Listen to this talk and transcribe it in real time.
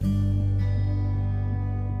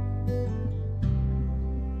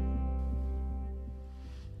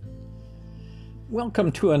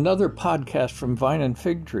Welcome to another podcast from Vine and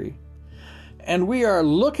Fig Tree. And we are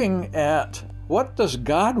looking at what does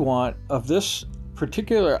God want of this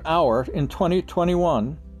particular hour in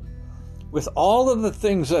 2021 with all of the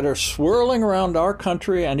things that are swirling around our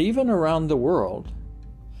country and even around the world.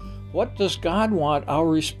 What does God want our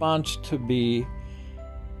response to be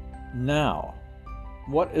now?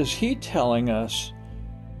 What is He telling us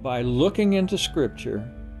by looking into Scripture,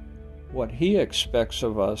 what He expects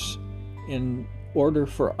of us in order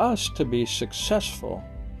for us to be successful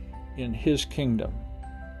in His kingdom?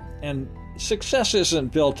 And success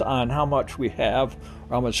isn't built on how much we have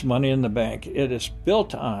or how much money in the bank. It is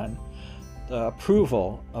built on the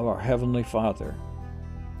approval of our Heavenly Father.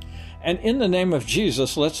 And in the name of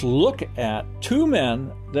Jesus, let's look at two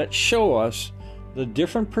men that show us the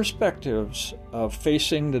different perspectives of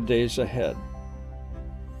facing the days ahead.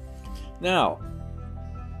 Now,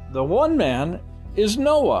 the one man is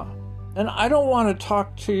Noah. And I don't want to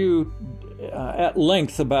talk to you at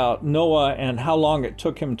length about Noah and how long it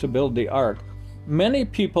took him to build the ark. Many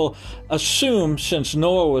people assume since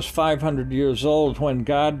Noah was 500 years old when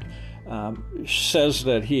God says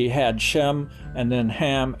that he had Shem and then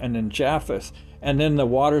Ham and then Japheth, and then the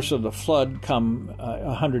waters of the flood come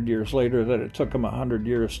 100 years later, that it took him 100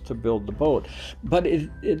 years to build the boat. But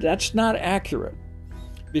that's not accurate,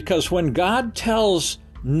 because when God tells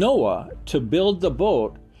Noah to build the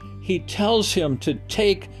boat, He tells him to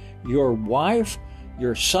take your wife,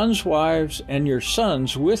 your sons' wives, and your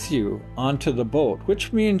sons with you onto the boat,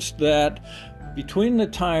 which means that between the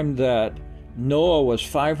time that Noah was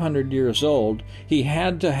 500 years old, he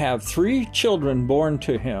had to have 3 children born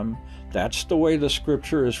to him. That's the way the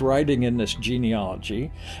Scripture is writing in this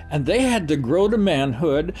genealogy. And they had to grow to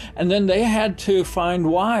manhood, and then they had to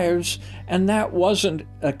find wives, and that wasn't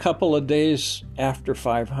a couple of days after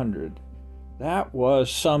 500. That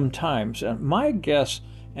was sometimes, and my guess,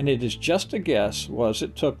 and it is just a guess, was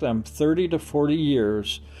it took them 30 to 40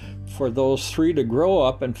 years for those 3 to grow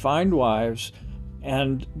up and find wives.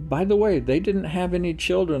 And by the way, they didn't have any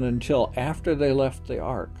children until after they left the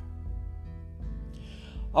ark.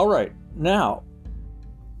 All right, now,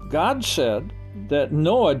 God said that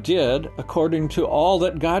Noah did according to all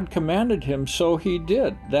that God commanded him, so he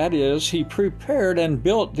did. That is, he prepared and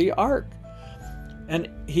built the ark. And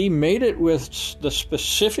he made it with the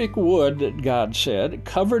specific wood that God said,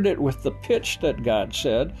 covered it with the pitch that God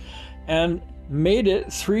said, and made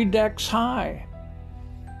it 3 decks high.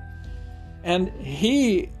 And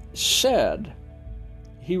he said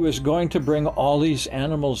he was going to bring all these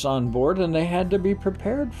animals on board, and they had to be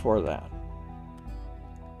prepared for that.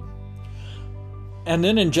 And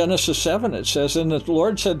then in Genesis 7 it says, "And the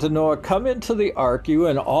Lord said to Noah, come into the ark, you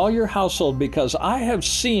and all your household, because I have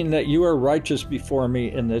seen that you are righteous before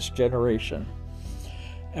me in this generation."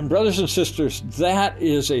 And brothers and sisters, that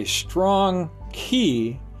is a strong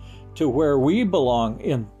key to where we belong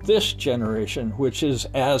in this generation, which is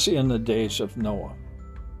as in the days of Noah.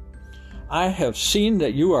 I have seen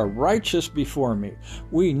that you are righteous before me.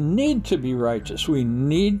 We need to be righteous. We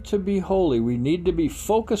need to be holy. We need to be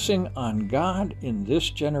focusing on God in this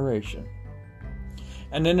generation.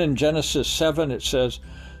 And then in Genesis 7 it says,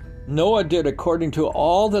 Noah did according to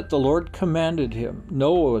all that the Lord commanded him.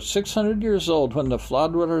 Noah was 600 years old when the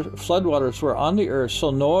floodwaters were on the earth, so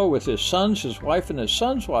Noah with his sons, his wife, and his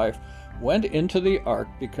son's wife went into the ark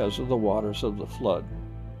because of the waters of the flood.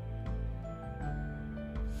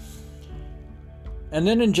 And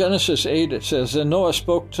then in Genesis 8 it says, Then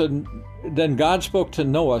God spoke to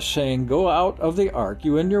Noah, saying, Go out of the ark,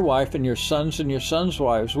 you and your wife and your sons'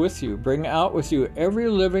 wives with you. Bring out with you every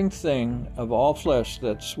living thing of all flesh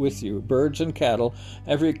that's with you, birds and cattle,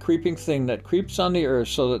 every creeping thing that creeps on the earth,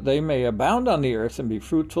 so that they may abound on the earth and be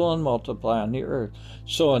fruitful and multiply on the earth.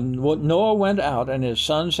 So Noah went out, and his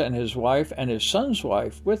sons and his wife and his son's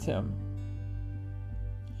wife with him.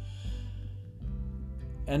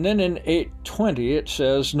 And then in 8:20 it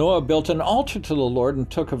says, Noah built an altar to the Lord and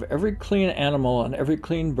took of every clean animal and every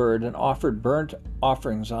clean bird and offered burnt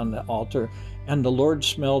offerings on the altar, and the Lord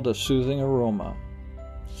smelled a soothing aroma.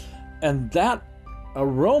 And that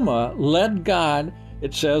aroma led God,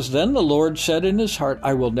 it says, Then the Lord said in his heart,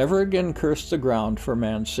 I will never again curse the ground for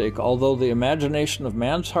man's sake, although the imagination of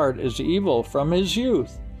man's heart is evil from his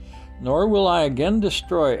youth, nor will I again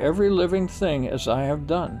destroy every living thing as I have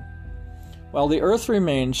done. While the earth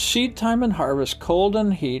remains, seed time and harvest, cold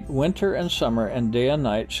and heat, winter and summer, and day and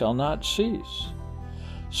night shall not cease.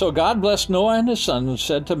 So God blessed Noah and his sons and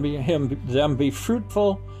said to them, Be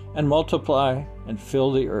fruitful and multiply and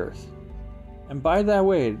fill the earth. And by that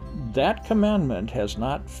way, that commandment has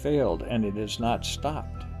not failed and it is not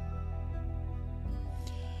stopped.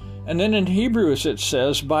 And then in Hebrews it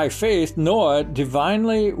says, by faith Noah,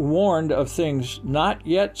 divinely warned of things not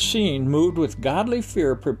yet seen, moved with godly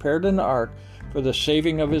fear, prepared an ark for the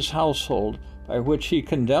saving of his household, by which he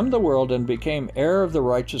condemned the world and became heir of the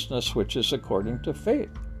righteousness which is according to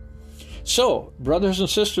faith. So, brothers and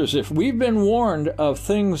sisters, if we've been warned of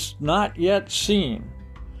things not yet seen,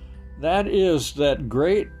 that is that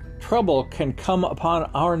great trouble can come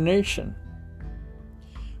upon our nation.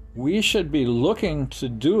 We should be looking to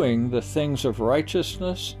doing the things of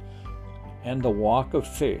righteousness and the walk of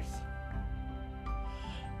faith.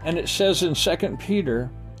 And it says in 2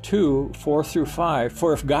 Peter 2, 4 through 5,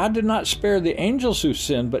 for if God did not spare the angels who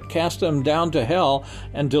sinned, but cast them down to hell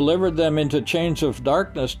and delivered them into chains of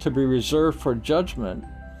darkness to be reserved for judgment,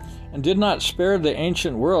 and did not spare the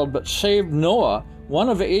ancient world, but saved Noah, one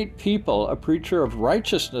of 8 people, a preacher of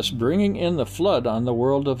righteousness, bringing in the flood on the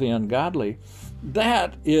world of the ungodly.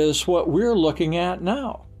 That is what we're looking at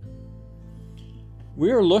now.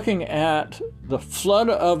 We're looking at the flood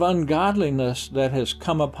of ungodliness that has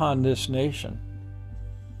come upon this nation.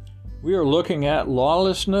 We are looking at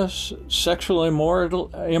lawlessness, sexual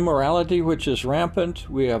immorality, which is rampant.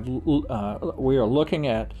 We are looking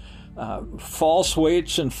at false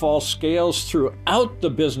weights and false scales throughout the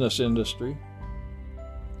business industry.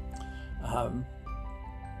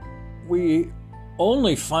 We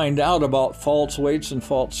only find out about false weights and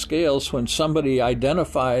false scales when somebody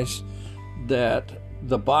identifies that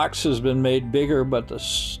the box has been made bigger, but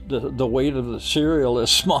the weight of the cereal is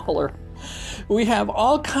smaller. We have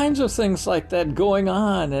all kinds of things like that going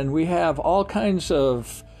on, and we have all kinds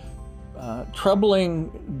of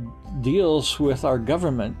troubling deals with our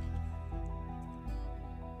government.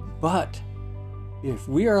 But if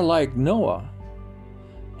we are like Noah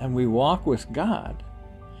and we walk with God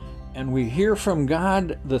and we hear from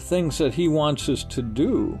God the things that He wants us to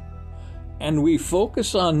do, and we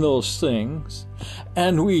focus on those things,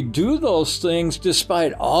 and we do those things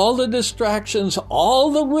despite all the distractions, all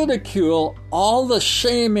the ridicule, all the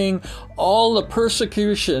shaming, all the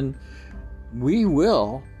persecution, we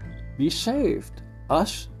will be saved,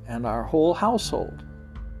 us and our whole household.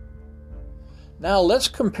 Now let's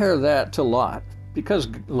compare that to Lot, because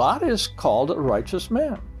Lot is called a righteous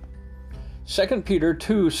man. 2 Peter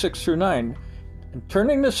 2, 6 through 9. And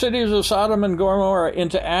turning the cities of Sodom and Gomorrah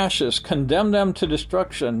into ashes, condemned them to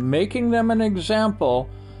destruction, making them an example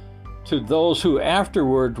to those who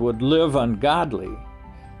afterward would live ungodly,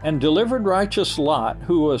 and delivered righteous Lot,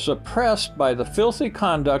 who was oppressed by the filthy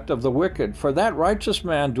conduct of the wicked. For that righteous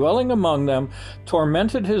man, dwelling among them,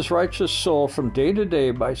 tormented his righteous soul from day to day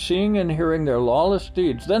by seeing and hearing their lawless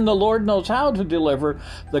deeds. Then the Lord knows how to deliver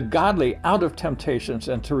the godly out of temptations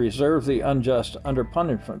and to reserve the unjust under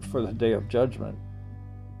punishment for the day of judgment.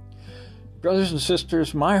 Brothers and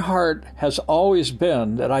sisters, my heart has always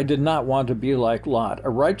been that I did not want to be like Lot, a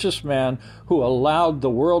righteous man who allowed the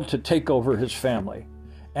world to take over his family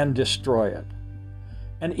and destroy it.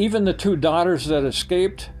 And even the 2 daughters that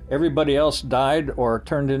escaped, everybody else died or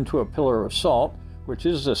turned into a pillar of salt, which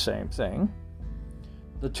is the same thing.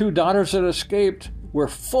 The 2 daughters that escaped were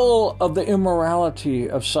full of the immorality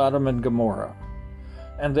of Sodom and Gomorrah.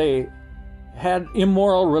 And they had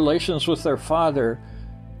immoral relations with their father,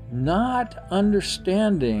 not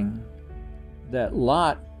understanding that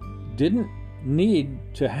Lot didn't need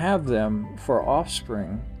to have them for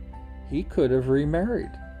offspring. He could have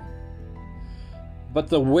remarried. But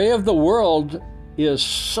the way of the world is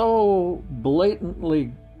so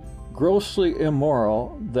blatantly, grossly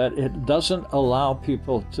immoral that it doesn't allow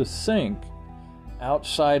people to think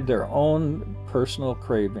outside their own personal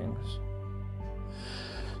cravings.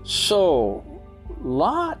 So,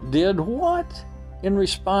 Lot did what in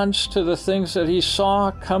response to the things that he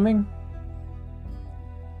saw coming?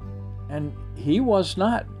 And he was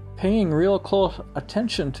not paying real close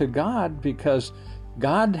attention to God, because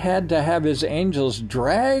God had to have his angels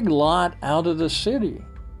drag Lot out of the city.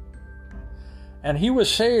 And he was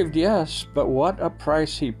saved, yes, but what a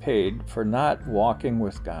price he paid for not walking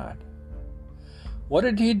with God. What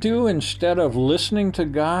did he do instead of listening to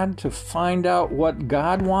God to find out what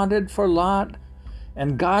God wanted for Lot?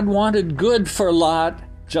 And God wanted good for Lot,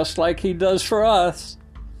 just like he does for us.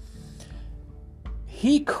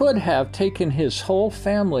 He could have taken his whole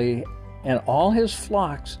family and all his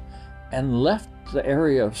flocks and left the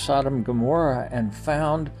area of Sodom and Gomorrah and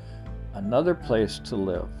found another place to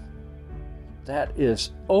live. That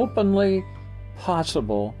is openly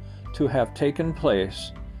possible to have taken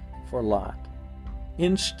place for Lot.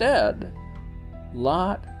 Instead,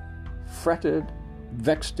 Lot fretted,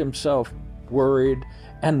 vexed himself worried,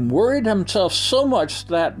 and worried himself so much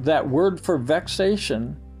that that word for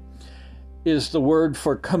vexation is the word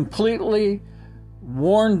for completely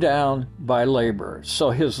worn down by labor.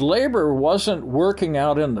 So his labor wasn't working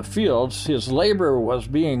out in the fields. His labor was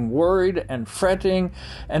being worried and fretting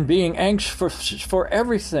and being anxious for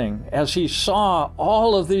everything as he saw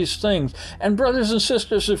all of these things. And brothers and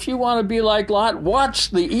sisters, if you want to be like Lot,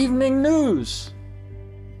 watch the evening news.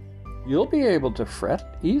 You'll be able to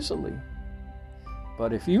fret easily.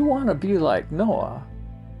 But if you want to be like Noah,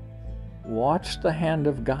 watch the hand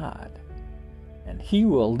of God, and he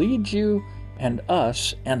will lead you and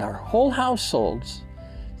us and our whole households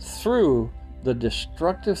through the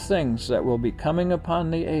destructive things that will be coming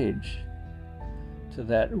upon the age to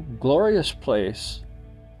that glorious place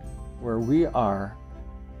where we are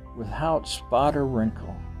without spot or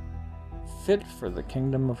wrinkle, fit for the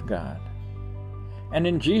kingdom of God. And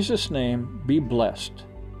in Jesus' name, be blessed.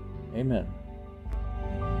 Amen.